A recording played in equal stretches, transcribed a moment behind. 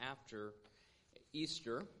after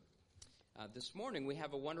Easter. This morning we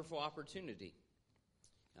have a wonderful opportunity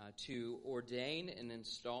to ordain and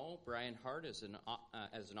install Brian Hart as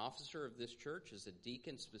an officer of this church, as a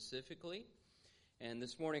deacon specifically. And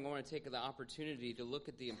this morning I want to take the opportunity to look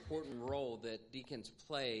at the important role that deacons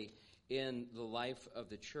play in the life of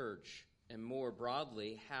the church, and more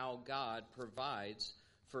broadly, how God provides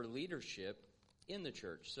for leadership in the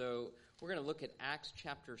church. So we're going to look at Acts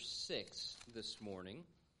chapter 6 this morning.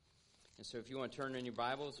 And so if you want to turn in your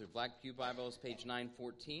Bibles, or Black Pew Bibles, page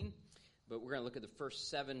 914. But we're going to look at the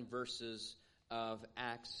first 7 verses of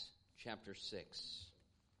Acts chapter 6.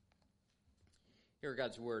 Hear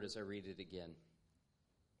God's word as I read it again.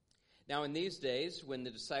 Now in these days, when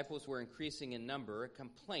the disciples were increasing in number, a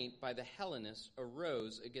complaint by the Hellenists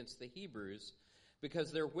arose against the Hebrews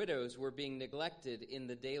because their widows were being neglected in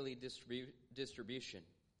the daily distribution.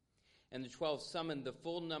 And the 12 summoned the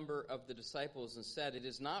full number of the disciples and said, "It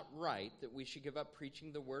is not right that we should give up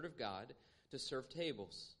preaching the word of God to serve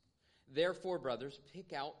tables. Therefore, brothers,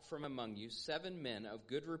 pick out from among you 7 men of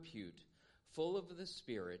good repute, full of the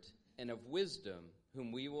Spirit and of wisdom,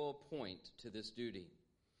 whom we will appoint to this duty.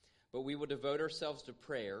 But we will devote ourselves to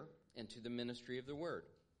prayer and to the ministry of the word."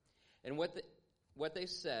 And what they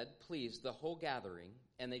said pleased the whole gathering,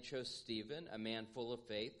 and they chose Stephen, a man full of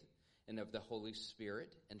faith and of the Holy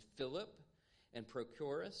Spirit, and Philip, and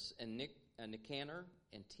Prochorus, and Nicanor,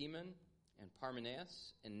 and Timon, and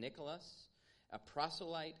Parmenas, and Nicholas, a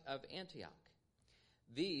proselyte of Antioch.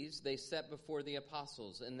 These they set before the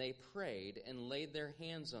apostles, and they prayed and laid their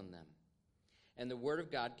hands on them. And the word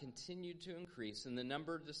of God continued to increase, and the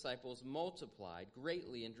number of disciples multiplied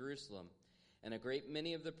greatly in Jerusalem, and a great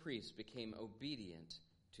many of the priests became obedient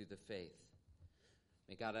to the faith.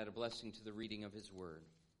 May God add a blessing to the reading of his word.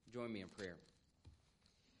 Join me in prayer.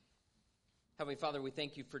 Heavenly Father, we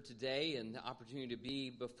thank you for today and the opportunity to be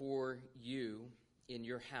before you in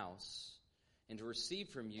your house and to receive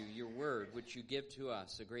from you your word, which you give to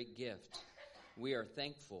us, a great gift. We are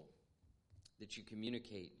thankful that you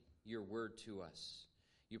communicate your word to us.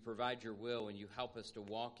 You provide your will and you help us to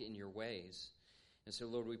walk in your ways. And so,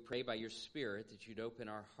 Lord, we pray by your Spirit that you'd open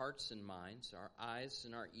our hearts and minds, our eyes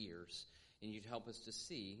and our ears, and you'd help us to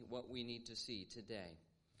see what we need to see today.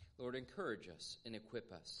 Lord, encourage us and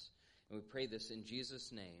equip us. And we pray this in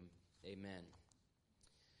Jesus' name. Amen.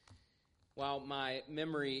 While my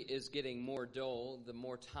memory is getting more dull, the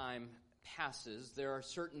more time passes, there are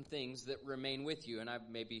certain things that remain with you. And I've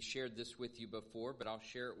maybe shared this with you before, but I'll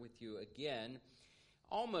share it with you again.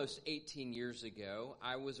 Almost 18 years ago,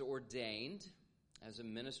 I was ordained as a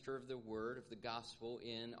minister of the word of the gospel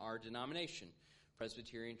in our denomination,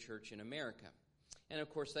 Presbyterian Church in America. And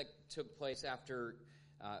of course, that took place after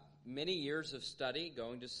many years of study,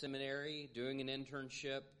 going to seminary, doing an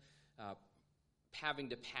internship, having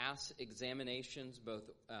to pass examinations, both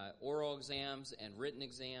oral exams and written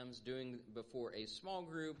exams, doing before a small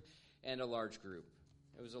group and a large group.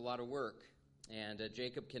 It was a lot of work, and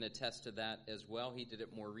Jacob can attest to that as well. He did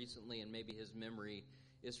it more recently, and maybe his memory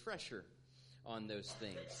is fresher on those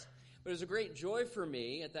things. But it was a great joy for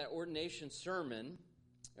me at that ordination sermon,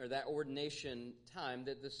 or that ordination time,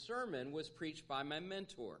 that the sermon was preached by my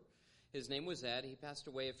mentor. His name was Ed. He passed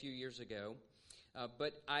away a few years ago.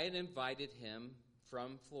 But I had invited him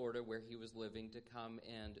from Florida, where he was living, to come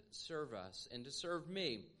and serve us and to serve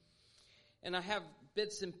me. And I have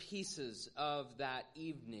bits and pieces of that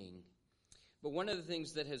evening. But one of the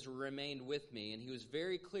things that has remained with me, and he was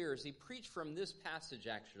very clear as he preached from this passage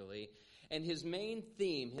actually, and his main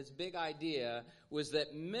theme, his big idea, was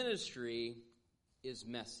that ministry is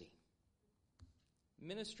messy.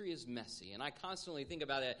 Ministry is messy, and I constantly think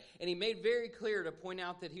about it. And he made very clear to point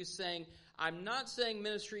out that he's saying, I'm not saying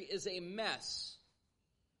ministry is a mess,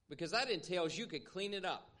 because that entails you could clean it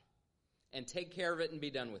up and take care of it and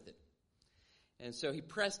be done with it. And so he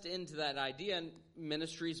pressed into that idea, and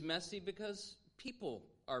ministry is messy because people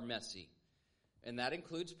are messy. And that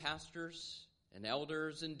includes pastors and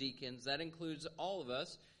elders and deacons. That includes all of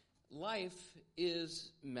us. Life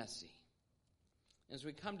is messy. As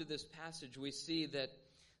we come to this passage, we see that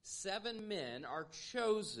 7 men are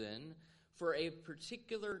chosen for a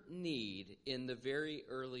particular need in the very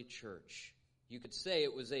early church. You could say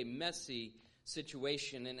it was a messy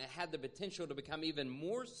situation, and it had the potential to become even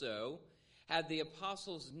more so had the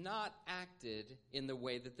apostles not acted in the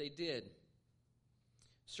way that they did.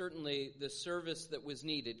 Certainly, the service that was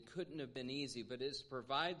needed couldn't have been easy, but it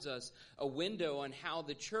provides us a window on how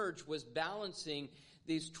the church was balancing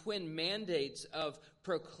these twin mandates of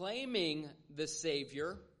proclaiming the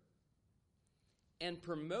Savior and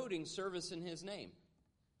promoting service in his name.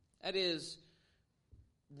 That is,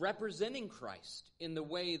 representing Christ in the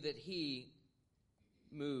way that he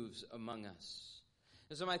moves among us.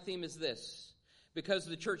 And so my theme is this: because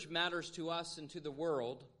the church matters to us and to the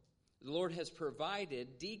world, the Lord has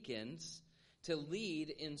provided deacons to lead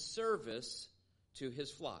in service to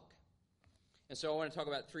his flock. And so I want to talk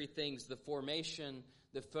about three things: the formation,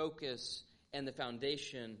 the focus, and the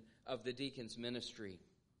foundation of the deacon's ministry.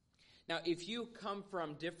 Now, if you come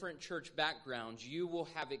from different church backgrounds, you will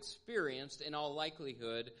have experienced, in all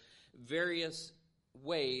likelihood, various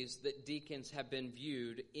ways that deacons have been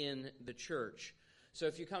viewed in the church. So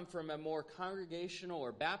if you come from a more congregational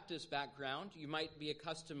or Baptist background, you might be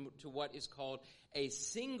accustomed to what is called a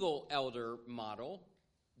single elder model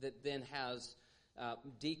that then has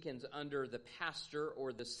deacons under the pastor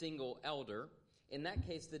or the single elder. In that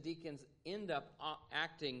case, the deacons end up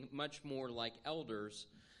acting much more like elders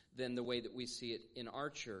than the way that we see it in our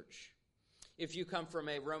church. If you come from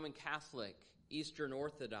a Roman Catholic, Eastern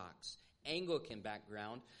Orthodox, Anglican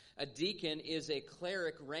background, a deacon is a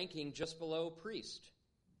cleric ranking just below a priest.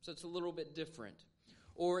 So it's a little bit different.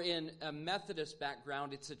 Or in a Methodist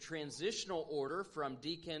background, it's a transitional order from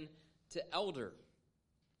deacon to elder.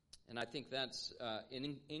 And I think that's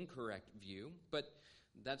an incorrect view, but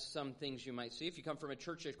that's some things you might see. If you come from a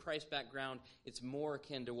Church of Christ background, it's more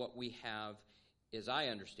akin to what we have, as I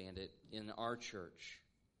understand it, in our church.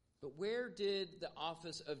 But where did the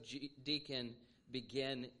office of deacon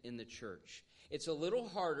begin in the church? It's a little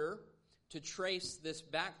harder to trace this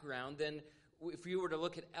background than if you were to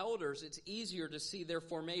look at elders. It's easier to see their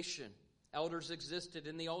formation. Elders existed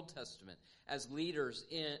in the Old Testament as leaders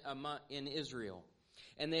in Israel.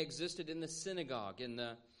 And they existed in the synagogue in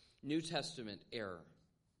the New Testament era.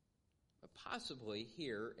 But possibly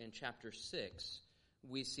here in chapter 6,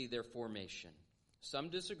 we see their formation. Some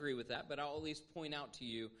disagree with that, but I'll at least point out to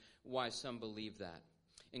you why some believe that.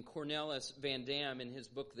 And Cornelis Van Dam, in his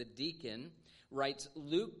book, The Deacon, writes,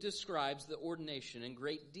 Luke describes the ordination in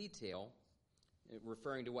great detail,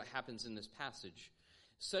 referring to what happens in this passage.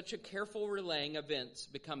 Such a careful relaying of events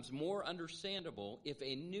becomes more understandable if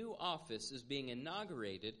a new office is being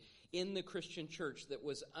inaugurated in the Christian church that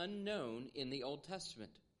was unknown in the Old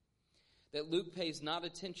Testament. That Luke pays not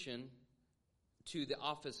attention to the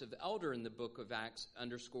office of elder in the book of Acts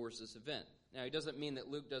underscores this event. Now, it doesn't mean that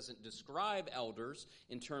Luke doesn't describe elders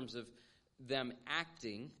in terms of them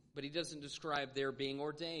acting, but he doesn't describe their being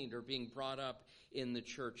ordained or being brought up in the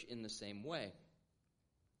church in the same way.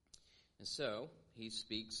 And so, he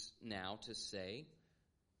speaks now to say,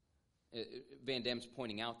 Van Dam's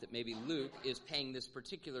pointing out that maybe Luke is paying this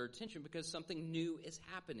particular attention because something new is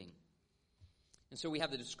happening. And so we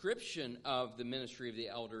have the description of the ministry of the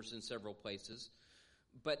elders in several places,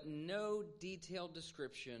 but no detailed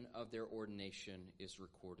description of their ordination is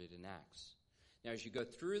recorded in Acts. Now, as you go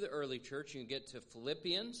through the early church, you get to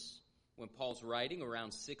Philippians, when Paul's writing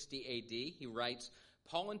around 60 A.D., he writes,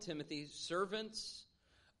 Paul and Timothy, servants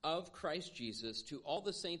of Christ Jesus, to all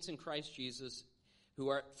the saints in Christ Jesus who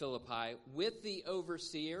are at Philippi, with the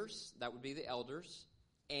overseers, that would be the elders,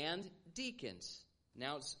 and deacons.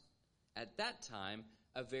 Now, it's at that time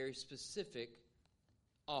a very specific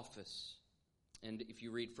office. And if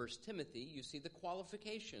you read 1 Timothy, you see the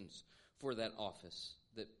qualifications for that office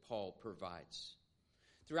that Paul provides.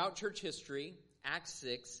 Throughout church history, Acts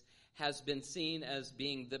 6 has been seen as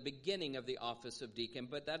being the beginning of the office of deacon,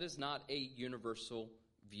 but that is not a universal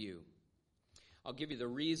view. I'll give you the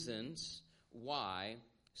reasons why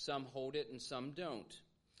some hold it and some don't.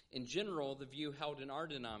 In general, the view held in our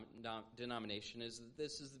denomination is that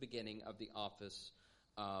this is the beginning of the office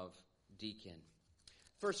of deacon.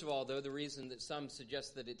 First of all, though, the reason that some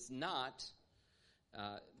suggest that it's not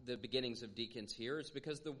the beginnings of deacons here is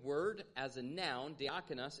because the word as a noun,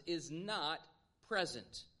 diakonos, is not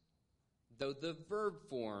present, though the verb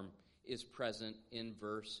form is present in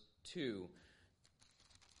verse 2.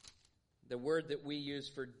 The word that we use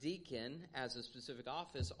for deacon as a specific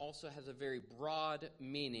office also has a very broad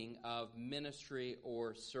meaning of ministry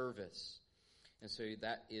or service. And so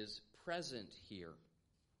that is present here.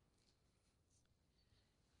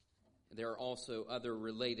 There are also other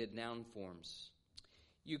related noun forms.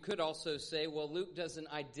 You could also say, well, Luke doesn't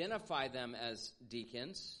identify them as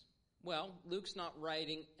deacons. Well, Luke's not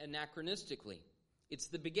writing anachronistically. It's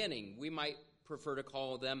the beginning. We might prefer to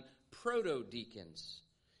call them proto-deacons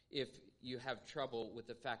if you have trouble with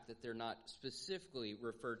the fact that they're not specifically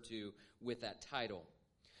referred to with that title.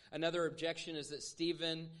 Another objection is that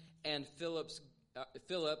Stephen and Philip,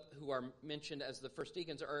 who are mentioned as the first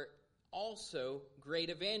deacons, are also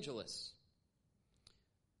great evangelists.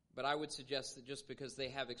 But I would suggest that just because they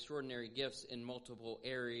have extraordinary gifts in multiple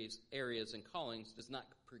areas and callings does not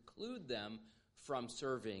preclude them from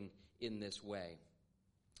serving in this way.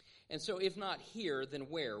 And so if not here, then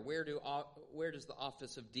where? Where does the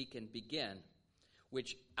office of deacon begin,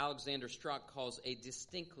 which Alexander Strauch calls a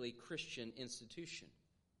distinctly Christian institution?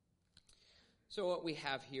 So what we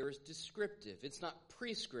have here is descriptive. It's not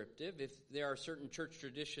prescriptive. If there are certain church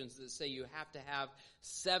traditions that say you have to have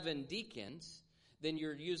 7 deacons, then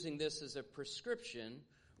you're using this as a prescription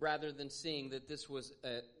rather than seeing that this was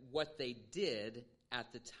what they did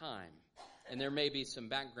at the time. And there may be some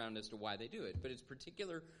background as to why they do it, but it's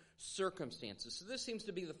particular circumstances. So this seems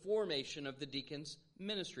to be the formation of the deacon's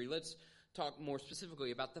ministry. Let's talk more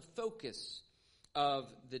specifically about the focus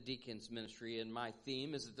of the deacon's ministry. And my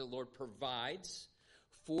theme is that the Lord provides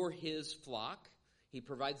for his flock. He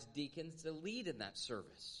provides deacons to lead in that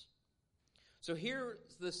service. So here's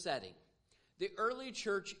the setting. The early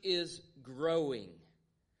church is growing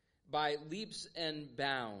by leaps and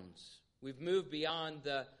bounds. We've moved beyond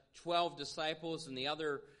the 12 disciples and the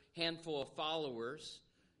other handful of followers.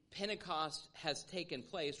 Pentecost has taken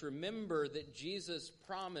place. Remember that Jesus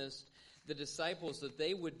promised the disciples that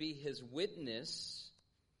they would be his witness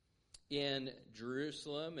in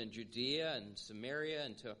Jerusalem and Judea and Samaria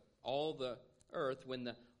and to all the earth. When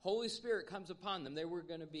the Holy Spirit comes upon them, they were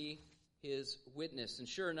going to be his witness. And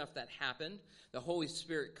sure enough, that happened. The Holy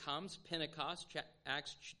Spirit comes, Pentecost,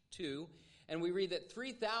 Acts 2, and we read that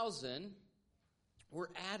 3,000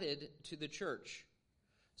 were added to the church.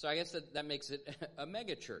 So I guess that makes it a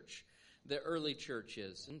mega church, the early church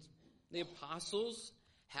is. And the apostles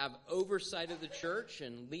have oversight of the church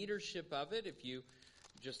and leadership of it. If you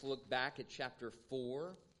just look back at chapter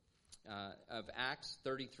 4 of Acts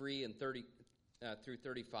 33 and 30 through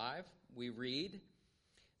 35, we read,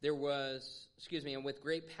 and with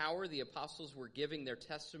great power the apostles were giving their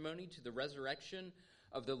testimony to the resurrection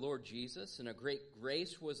of the Lord Jesus, and a great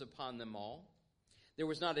grace was upon them all. There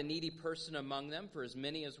was not a needy person among them, for as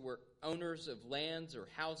many as were owners of lands or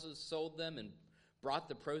houses sold them and brought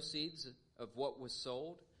the proceeds of what was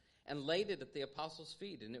sold and laid it at the apostles'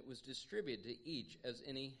 feet, and it was distributed to each as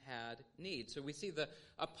any had need. So we see the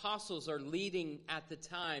apostles are leading at the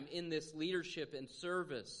time in this leadership and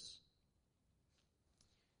service.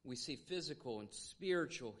 We see physical and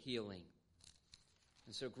spiritual healing.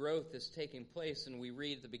 And so growth is taking place, and we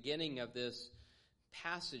read at the beginning of this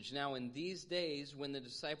passage, now in these days when the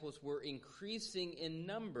disciples were increasing in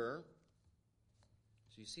number,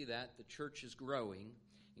 so you see that, the church is growing,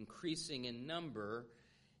 increasing in number,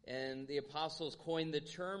 and the apostles coined the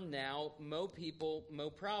term now, mo people, mo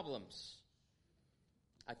problems.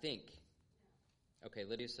 I think. Okay,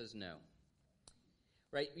 Lydia says no.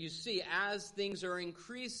 Right, you see, as things are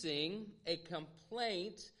increasing, a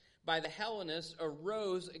complaint by the Hellenists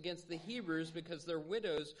arose against the Hebrews because their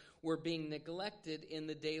widows were being neglected in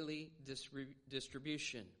the daily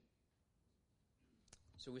distribution.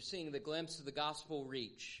 So we're seeing the glimpse of the gospel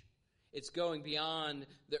reach. It's going beyond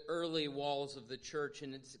the early walls of the church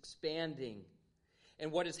and it's expanding.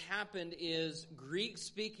 And what has happened is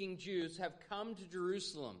Greek-speaking Jews have come to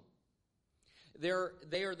Jerusalem. They are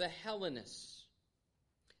the Hellenists.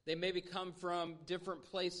 They maybe come from different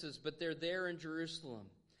places, but they're there in Jerusalem.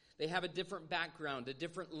 They have a different background, a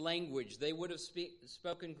different language. They would have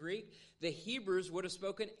spoken Greek. The Hebrews would have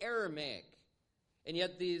spoken Aramaic. And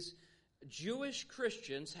yet these Jewish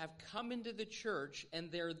Christians have come into the church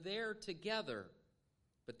and they're there together.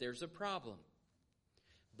 But there's a problem.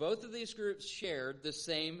 Both of these groups shared the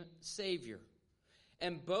same Savior.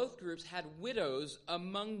 And both groups had widows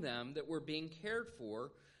among them that were being cared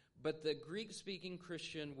for, but the Greek-speaking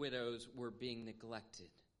Christian widows were being neglected.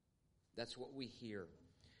 That's what we hear.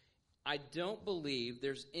 I don't believe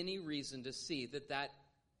there's any reason to see that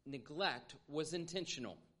neglect was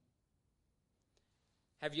intentional.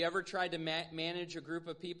 Have you ever tried to manage a group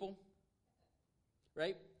of people?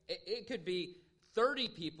 Right? It could be 30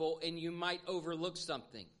 people and you might overlook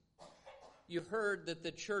something. You heard that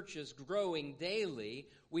the church is growing daily.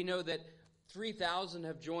 We know that 3,000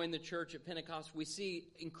 have joined the church at Pentecost. We see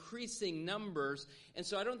increasing numbers. And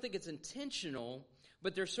so I don't think it's intentional,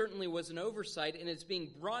 but there certainly was an oversight, and it's being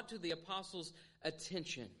brought to the apostles'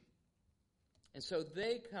 attention. And so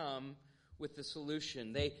they come with the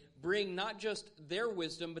solution. They bring not just their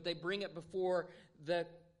wisdom, but they bring it before the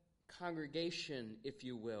congregation, if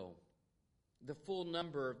you will. The full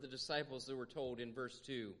number of the disciples that were told in verse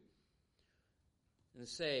 2. And they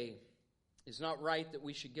say, it's not right that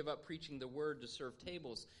we should give up preaching the word to serve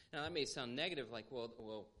tables. Now that may sound negative, like,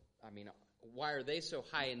 why are they so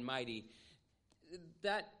high and mighty?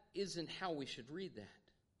 That isn't how we should read that.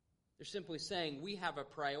 They're simply saying we have a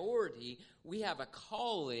priority, we have a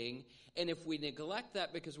calling, and if we neglect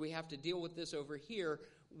that because we have to deal with this over here,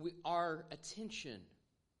 our attention,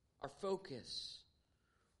 our focus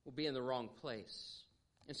will be in the wrong place.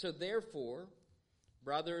 And so therefore,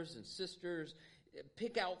 brothers and sisters,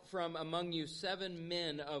 pick out from among you 7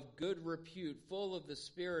 men of good repute, full of the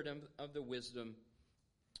spirit of the wisdom,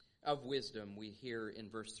 we hear in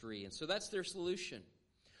verse 3. And so that's their solution.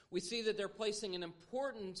 We see that they're placing an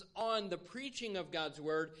importance on the preaching of God's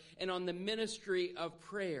word and on the ministry of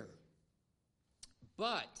prayer,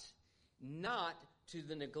 but not to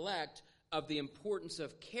the neglect of the importance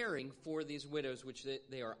of caring for these widows, which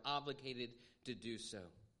they are obligated to do so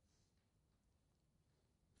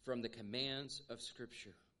from the commands of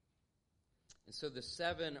Scripture. And so the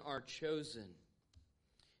 7 are chosen.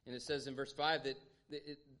 And it says in verse 5 that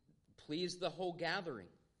it pleased the whole gathering.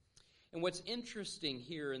 And what's interesting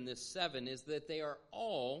here in this 7 is that they are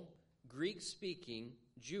all Greek-speaking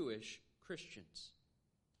Jewish Christians.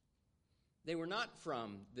 They were not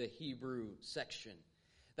from the Hebrew section.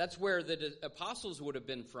 That's where the apostles would have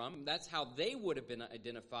been from. That's how they would have been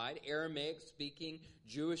identified, Aramaic-speaking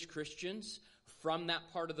Jewish Christians from that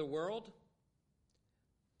part of the world.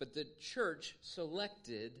 But the church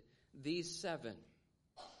selected these 7.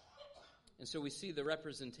 And so we see the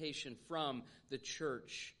representation from the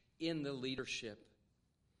church in the leadership.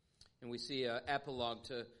 And we see an epilogue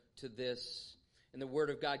to this. And the word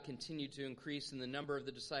of God continued to increase, and the number of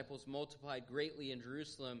the disciples multiplied greatly in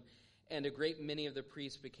Jerusalem, and a great many of the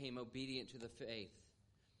priests became obedient to the faith.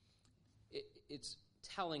 It's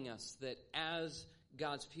telling us that as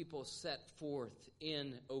God's people set forth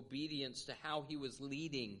in obedience to how he was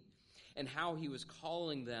leading and how he was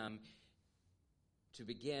calling them to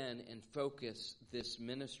begin and focus this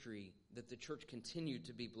ministry, that the church continued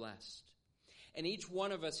to be blessed. And each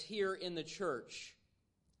one of us here in the church,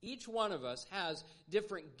 each one of us has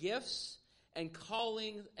different gifts and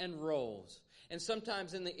callings and roles. And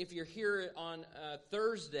sometimes if you're here on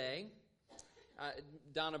Thursday,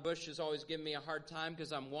 Donna Bush has always given me a hard time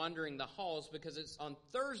because I'm wandering the halls, because it's on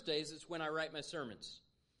Thursdays, it's when I write my sermons.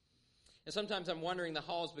 And sometimes I'm wandering the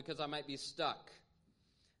halls because I might be stuck.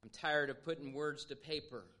 I'm tired of putting words to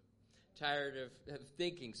paper, tired of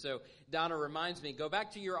thinking. So Donna reminds me, go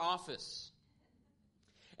back to your office.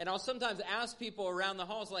 And I'll sometimes ask people around the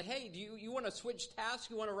halls, like, hey, do you want to switch tasks?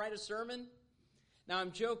 You want to write a sermon? Now,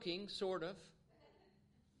 I'm joking, sort of.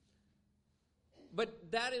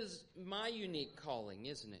 But that is my unique calling,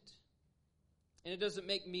 isn't it? And it doesn't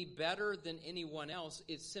make me better than anyone else.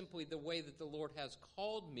 It's simply the way that the Lord has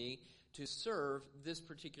called me to serve this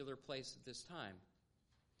particular place at this time.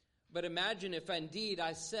 But imagine if indeed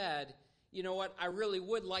I said, you know what, I really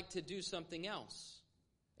would like to do something else.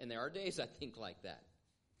 And there are days I think like that.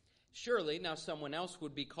 Surely now someone else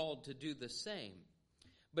would be called to do the same.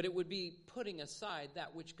 But it would be putting aside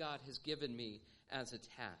that which God has given me as a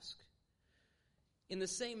task. In the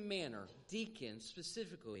same manner, deacons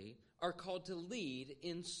specifically are called to lead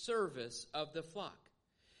in service of the flock.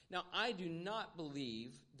 Now, I do not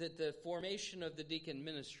believe that the formation of the deacon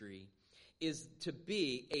ministry is to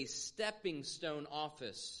be a stepping stone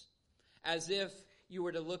office, as if you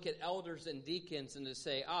were to look at elders and deacons and to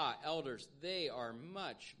say, elders, they are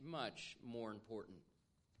much, much more important.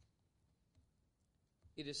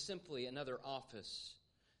 It is simply another office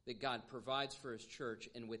that God provides for his church,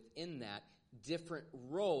 and within that, different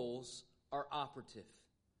roles are operative.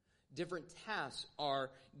 Different tasks are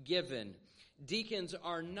given. Deacons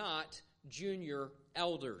are not junior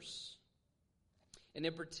elders. And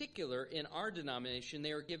in particular, in our denomination,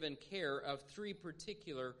 they are given care of 3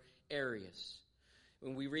 particular areas.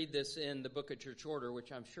 When we read this in the Book of Church Order,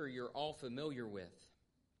 which I'm sure you're all familiar with,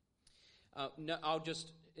 I'll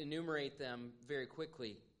just enumerate them very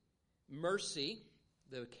quickly. Mercy,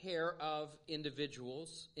 the care of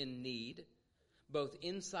individuals in need, both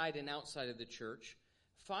inside and outside of the church.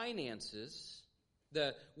 Finances,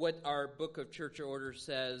 what our Book of Church Order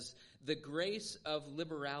says, the grace of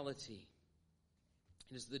liberality.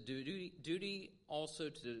 It is the duty also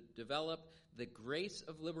to develop the grace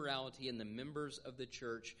of liberality in the members of the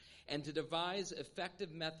church, and to devise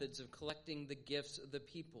effective methods of collecting the gifts of the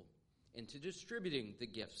people and to distributing the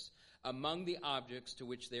gifts among the objects to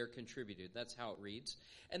which they are contributed. That's how it reads.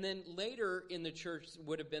 And then later in the church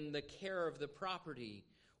would have been the care of the property,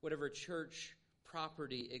 whatever church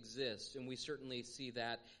property exists. And we certainly see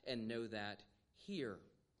that and know that here.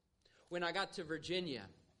 When I got to Virginia,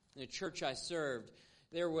 the church I served,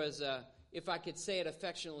 there was, if I could say it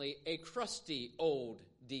affectionately, a crusty old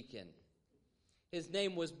deacon. His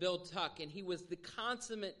name was Bill Tuck, and he was the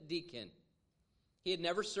consummate deacon. He had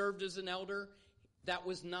never served as an elder. That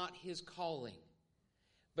was not his calling.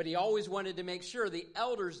 But he always wanted to make sure the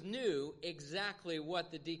elders knew exactly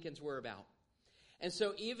what the deacons were about. And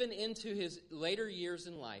so even into his later years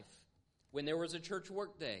in life, when there was a church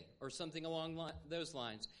work day or something along those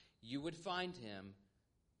lines, you would find him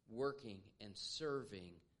working and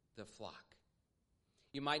serving the flock.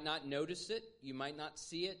 You might not notice it, you might not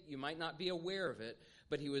see it, you might not be aware of it,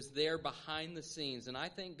 but he was there behind the scenes. And I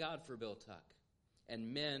thank God for Bill Tuck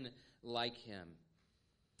and men like him.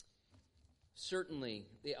 Certainly,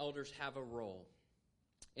 the elders have a role.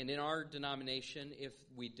 And in our denomination, if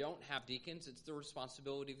we don't have deacons, it's the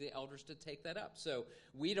responsibility of the elders to take that up. So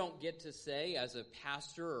we don't get to say, as a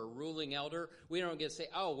pastor or a ruling elder, we don't get to say,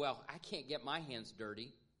 oh, well, I can't get my hands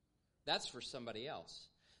dirty. That's for somebody else.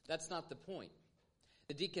 That's not the point.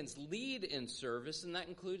 The deacons lead in service, and that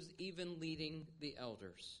includes even leading the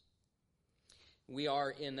elders. We are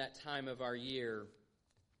in that time of our year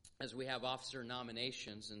as we have officer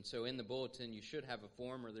nominations, and so in the bulletin you should have a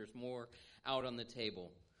form, or there's more out on the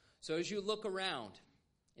table. So as you look around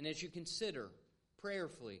and as you consider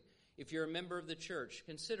prayerfully, if you're a member of the church,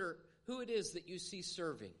 consider who it is that you see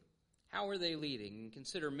serving. How are they leading? And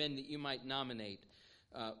consider men that you might nominate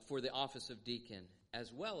for the office of deacon,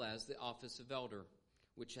 as well as the office of elder,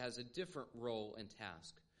 which has a different role and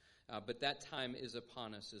task. But that time is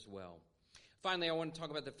upon us as well. Finally, I want to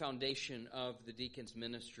talk about the foundation of the deacon's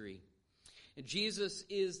ministry. Jesus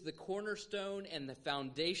is the cornerstone and the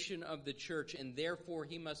foundation of the church, and therefore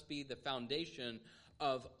he must be the foundation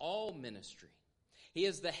of all ministry. He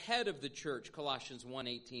is the head of the church, Colossians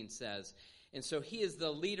 1:18 says. And so he is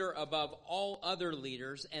the leader above all other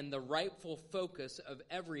leaders and the rightful focus of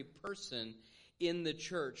every person in the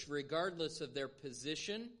church, regardless of their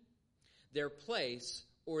position, their place,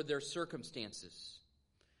 or their circumstances.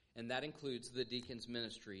 And that includes the deacon's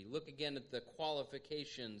ministry. Look again at the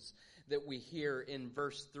qualifications that we hear in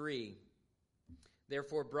verse 3.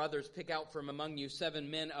 Therefore, brothers, pick out from among you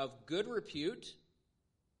 7 men of good repute,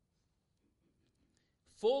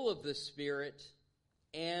 full of the Spirit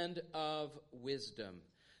and of wisdom.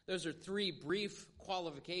 Those are 3 brief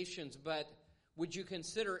qualifications, but would you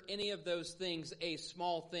consider any of those things a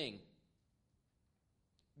small thing?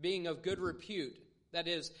 Being of good repute, that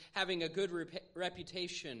is, having a good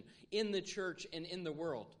reputation in the church and in the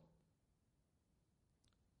world.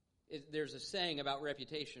 There's a saying about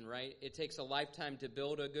reputation, right? It takes a lifetime to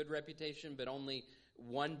build a good reputation, but only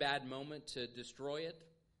one bad moment to destroy it.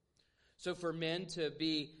 So for men to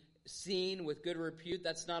be seen with good repute,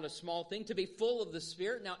 that's not a small thing. To be full of the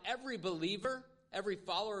Spirit. Now, every believer, every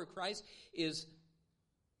follower of Christ is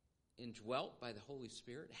indwelt by the Holy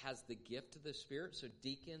Spirit, has the gift of the Spirit. So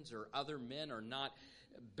deacons or other men are not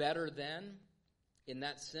better than in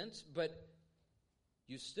that sense. But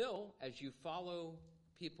you still, as you follow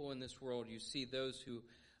people in this world, you see those who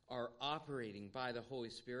are operating by the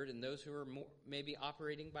Holy Spirit and those who are maybe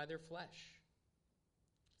operating by their flesh.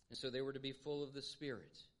 And so they were to be full of the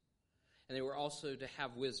Spirit. And they were also to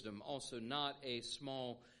have wisdom, also not a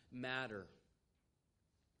small matter.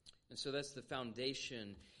 And so that's the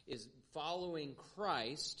foundation, is following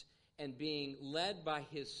Christ and being led by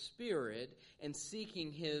His Spirit and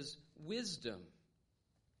seeking His wisdom.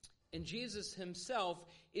 And Jesus Himself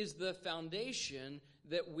is the foundation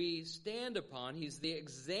that we stand upon. He's the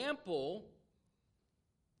example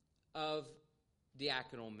of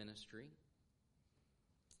diaconal ministry.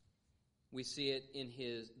 We see it in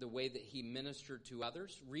the way that He ministered to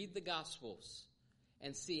others. Read the Gospels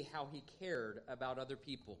and see how He cared about other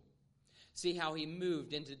people. See how He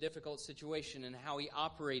moved into difficult situations and how He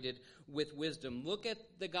operated with wisdom. Look at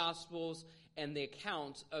the Gospels and the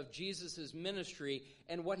accounts of Jesus' ministry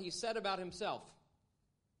and what He said about Himself.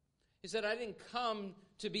 He said, I didn't come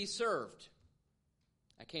to be served.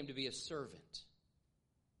 I came to be a servant.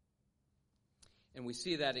 And we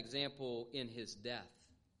see that example in His death,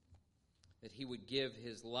 that He would give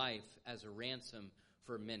His life as a ransom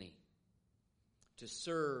for many, to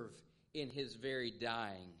serve in His very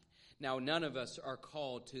dying. Now, none of us are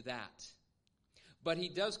called to that. But He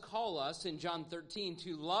does call us in John 13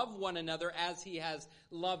 to love one another as He has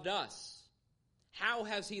loved us. How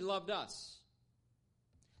has He loved us?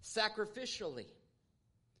 Sacrificially.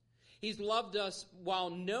 He's loved us while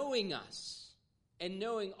knowing us and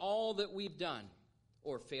knowing all that we've done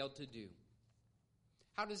or failed to do.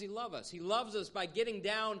 How does He love us? He loves us by getting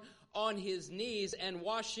down on His knees and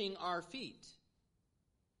washing our feet,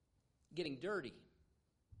 getting dirty.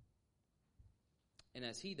 And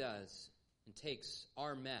as He does and takes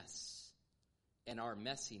our mess and our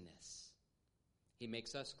messiness, He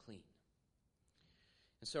makes us clean.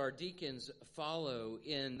 And so our deacons follow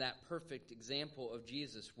in that perfect example of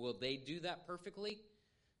Jesus. Will they do that perfectly?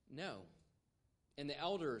 No. And the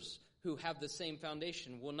elders who have the same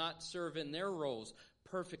foundation will not serve in their roles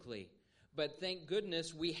perfectly. but thank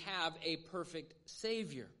goodness we have a perfect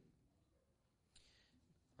Savior.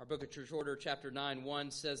 Our Book of Church Order, chapter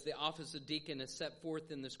 9:1 says, the office of deacon is set forth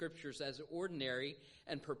in the Scriptures as ordinary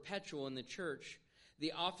and perpetual in the church.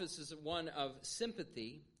 The office is one of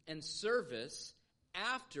sympathy and service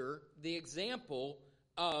after the example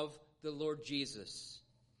of the Lord Jesus.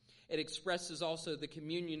 It expresses also the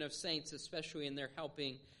communion of saints, especially in their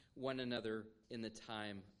helping one another in the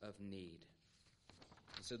time of need.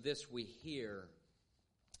 And so this we hear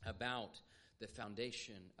about the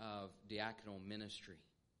foundation of diaconal ministry.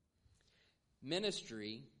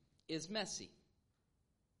 Ministry is messy,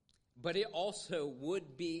 but it also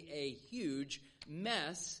would be a huge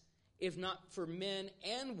mess if not for men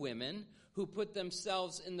and women who put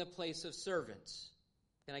themselves in the place of servants.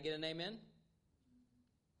 Can I get an amen?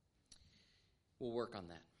 We'll work on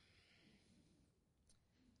that.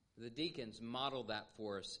 The deacons model that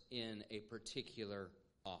for us in a particular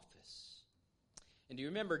office. And do you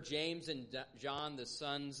remember James and John, the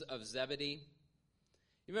sons of Zebedee?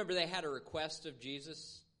 You remember they had a request of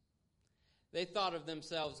Jesus? They thought of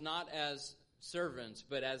themselves not as servants,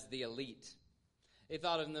 but as the elite. They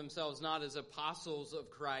thought of themselves not as apostles of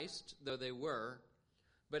Christ, though they were,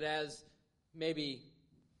 but as maybe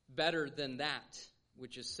better than that,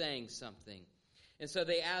 which is saying something. And so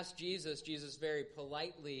they asked Jesus. Jesus very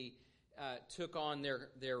politely took on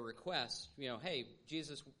their request. You know, hey,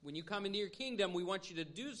 Jesus, when you come into your kingdom, we want you to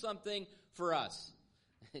do something for us.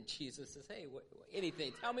 And Jesus says, hey,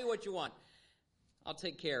 anything. Tell me what you want. I'll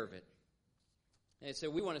take care of it. And they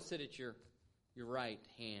said, we want to sit at your right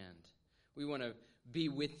hand. We want to be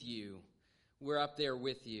with you. We're up there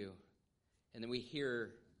with you. And then we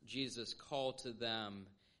hear Jesus call to them,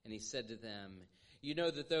 and he said to them, you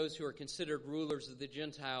know that those who are considered rulers of the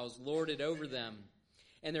Gentiles lord it over them,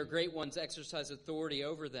 and their great ones exercise authority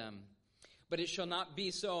over them. But it shall not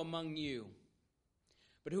be so among you.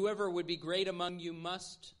 But whoever would be great among you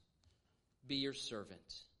must be your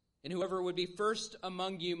servant. And whoever would be first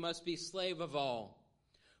among you must be slave of all.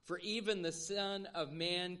 For even the Son of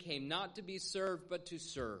Man came not to be served, but to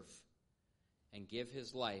serve, and give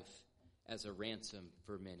his life as a ransom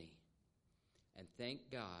for many. And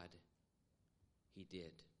thank God he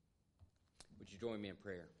did. Would you join me in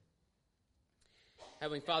prayer?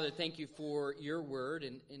 Heavenly Father, thank you for your word.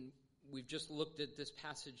 And we've just looked at this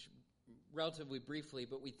passage relatively briefly,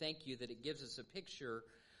 but we thank you that it gives us a picture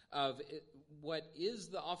of what is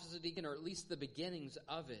the office of deacon, or at least the beginnings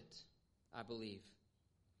of it, I believe.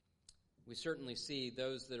 We certainly see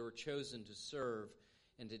those that are chosen to serve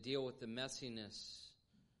and to deal with the messiness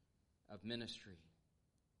of ministry.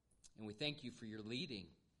 And we thank you for your leading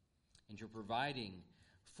and your providing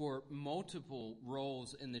for multiple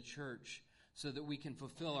roles in the church so that we can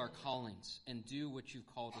fulfill our callings and do what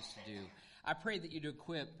you've called us to do. I pray that you'd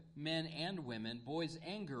equip men and women, boys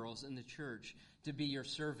and girls in the church to be your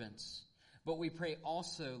servants. But we pray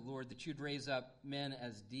also, Lord, that you'd raise up men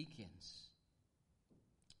as deacons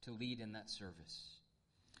to lead in that service.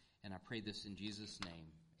 And I pray this in Jesus' name.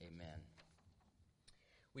 Amen.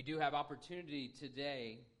 We do have opportunity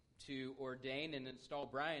today to ordain and install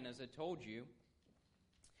Brian, as I told you.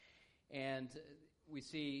 And we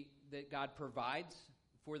see that God provides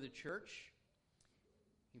for the church.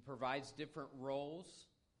 He provides different roles.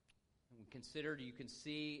 We considered, you can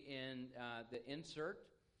see in the insert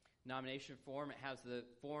nomination form, it has the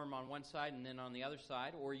form on one side and then on the other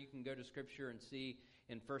side, or you can go to Scripture and see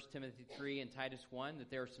in 1 Timothy 3 and Titus 1 that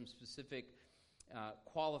there are some specific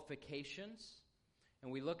qualifications.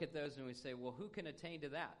 And we look at those and we say, well, who can attain to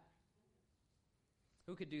that?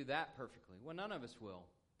 Who could do that perfectly? Well, none of us will.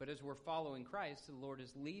 But as we're following Christ, the Lord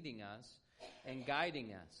is leading us and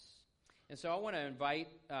guiding us. And so I want to invite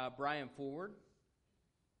Brian forward.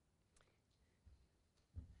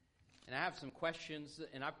 And I have some questions,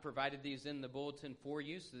 and I've provided these in the bulletin for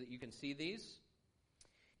you so that you can see these.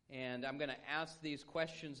 And I'm going to ask these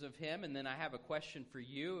questions of him, and then I have a question for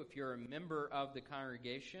you if you're a member of the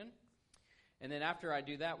congregation. And then after I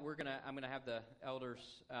do that, I'm going to have the elders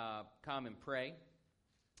come and pray.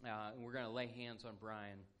 And we're going to lay hands on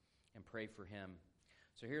Brian and pray for him.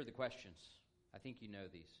 So here are the questions. I think you know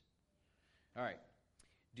these. All right.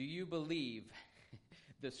 Do you believe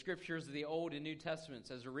the Scriptures of the Old and New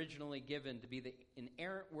Testaments as originally given to be the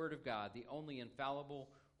inerrant Word of God, the only infallible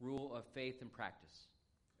rule of faith and practice?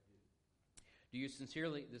 Do you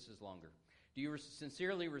sincerely, this is longer, do you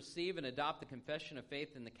sincerely receive and adopt the confession of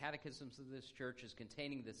faith in the catechisms of this church as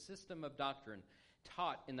containing the system of doctrine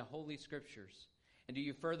taught in the Holy Scriptures? And do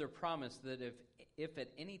you further promise that if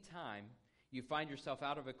at any time you find yourself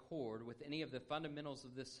out of accord with any of the fundamentals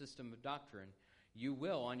of this system of doctrine, You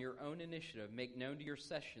will, on your own initiative, make known to your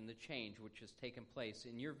session the change which has taken place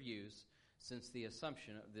in your views since the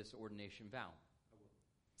assumption of this ordination vow.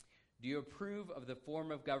 Do you approve of the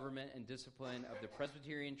form of government and discipline of the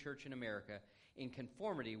Presbyterian Church in America in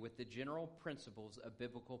conformity with the general principles of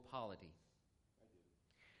biblical polity? I do.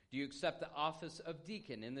 Do you accept the office of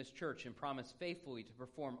deacon in this church and promise faithfully to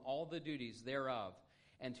perform all the duties thereof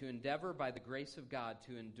and to endeavor by the grace of God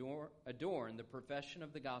to adorn the profession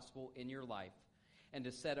of the gospel in your life and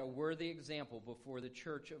to set a worthy example before the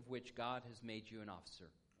church of which God has made you an officer?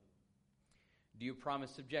 Do you promise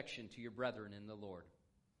subjection to your brethren in the Lord?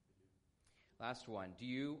 Last one. Do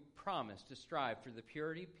you promise to strive for the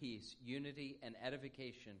purity, peace, unity, and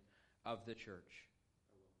edification of the church?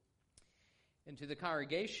 I will. And to the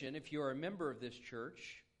congregation, if you are a member of this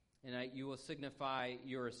church, and you will signify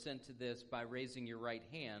your assent to this by raising your right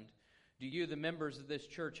hand, do you, the members of this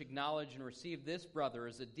church, acknowledge and receive this brother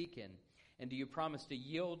as a deacon? And do you promise to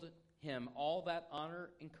yield him all that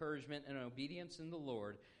honor, encouragement, and obedience in the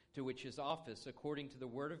Lord to which his office, according to the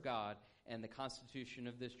Word of God and the Constitution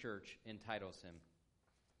of this church, entitles him?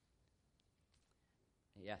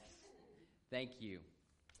 Yes. Thank you.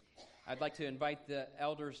 I'd like to invite the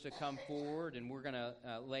elders to come forward, and we're going to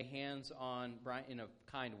lay hands on Brian in a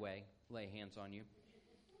kind way, lay hands on you.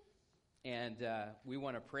 And we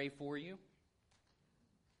want to pray for you.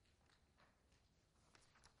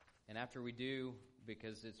 And after we do,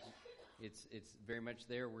 because it's very much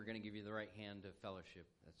there, we're going to give you the right hand of fellowship.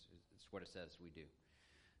 That's what it says we do.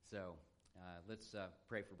 So let's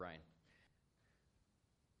pray for Brian.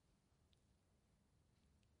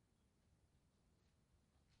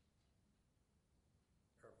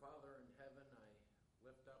 Our Father in heaven, I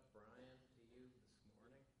lift up Brian to you this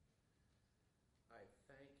morning. I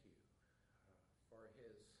thank you for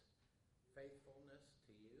his faithfulness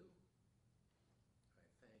to you. I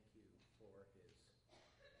thank you for his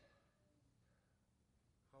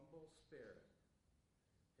humble spirit,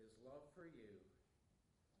 his love for you,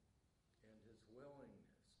 and his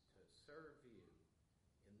willingness to serve you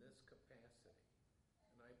in this capacity.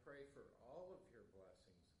 And I pray for all of your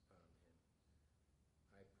blessings upon him.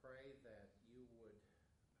 I pray that you would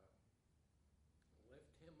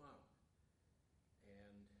lift him up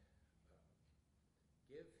and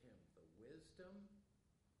give him the wisdom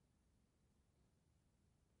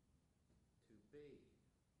to be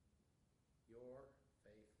your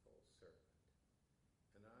faithful servant.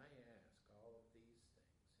 And I ask all of these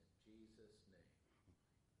things in Jesus' name.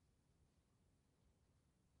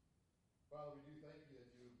 Father, we do thank you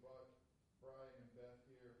that you brought Brian and Beth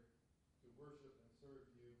here to worship and serve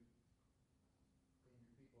you and your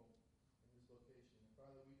people in this location. And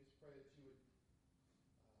Father, we just pray that you would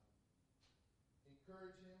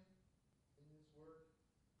encourage him in this work,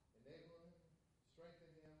 enable him, strengthen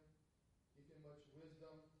him, give him much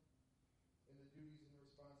wisdom in the duties and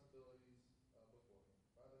responsibilities before him.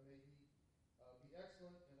 Father, may he be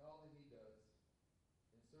excellent in all that he does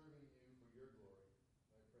in serving you for your glory.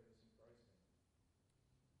 And I pray this in Christ's name.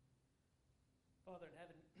 Father in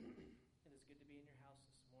heaven, it is good to be in your house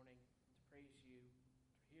this morning, to praise you, to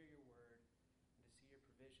hear your word, and to see your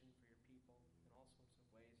provision for your people in all sorts of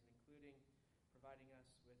ways, and including providing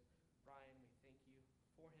us with Brian. We thank you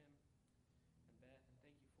for him and Beth, and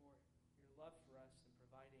thank you for your love for us and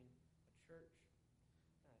providing a church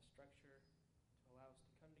structure to allow us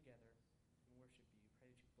to come together and worship you.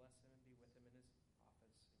 Pray that you bless him and be with him in his office.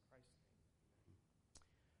 In Christ's name.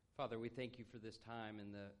 Father, we thank you for this time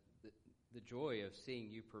and the joy of seeing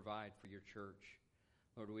you provide for your church.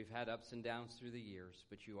 Lord, we've had ups and downs through the years,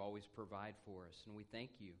 but you always provide for us. And we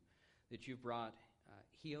thank you that you've brought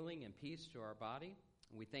healing and peace to our body.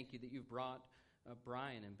 And we thank you that you've brought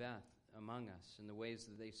Brian and Beth among us in the ways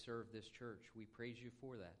that they serve this church. We praise you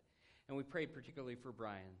for that. And we pray particularly for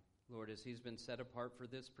Brian, Lord, as he's been set apart for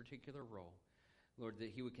this particular role. Lord,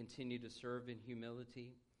 that he would continue to serve in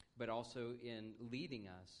humility, but also in leading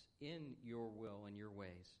us in your will and your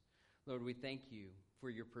ways. Lord, we thank you for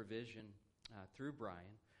your provision through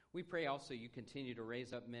Brian. We pray also you continue to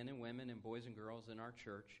raise up men and women and boys and girls in our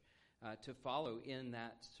church to follow in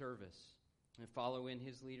that service and follow in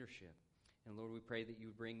his leadership. And Lord, we pray that you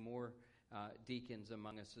would bring more deacons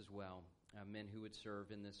among us as well, men who would serve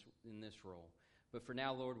in this role. But for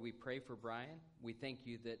now, Lord, we pray for Brian. We thank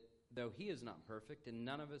you that though he is not perfect, and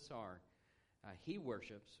none of us are, he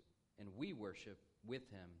worships and we worship with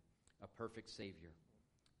him a perfect Savior,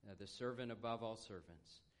 the servant above all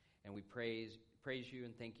servants. And we praise you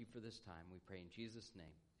and thank you for this time. We pray in Jesus'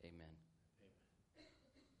 name. Amen. Amen.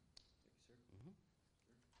 Thank you,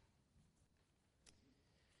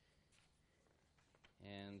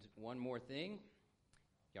 sir. And one more thing.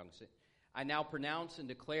 Y'all can sit. I now pronounce and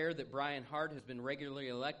declare that Brian Hart has been regularly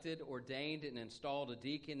elected, ordained, and installed a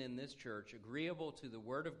deacon in this church, agreeable to the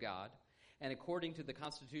Word of God and according to the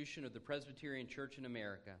Constitution of the Presbyterian Church in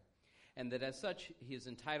America, and that as such he is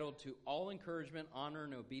entitled to all encouragement, honor,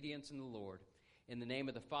 and obedience in the Lord. In the name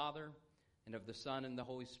of the Father, and of the Son, and the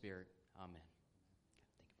Holy Spirit. Amen.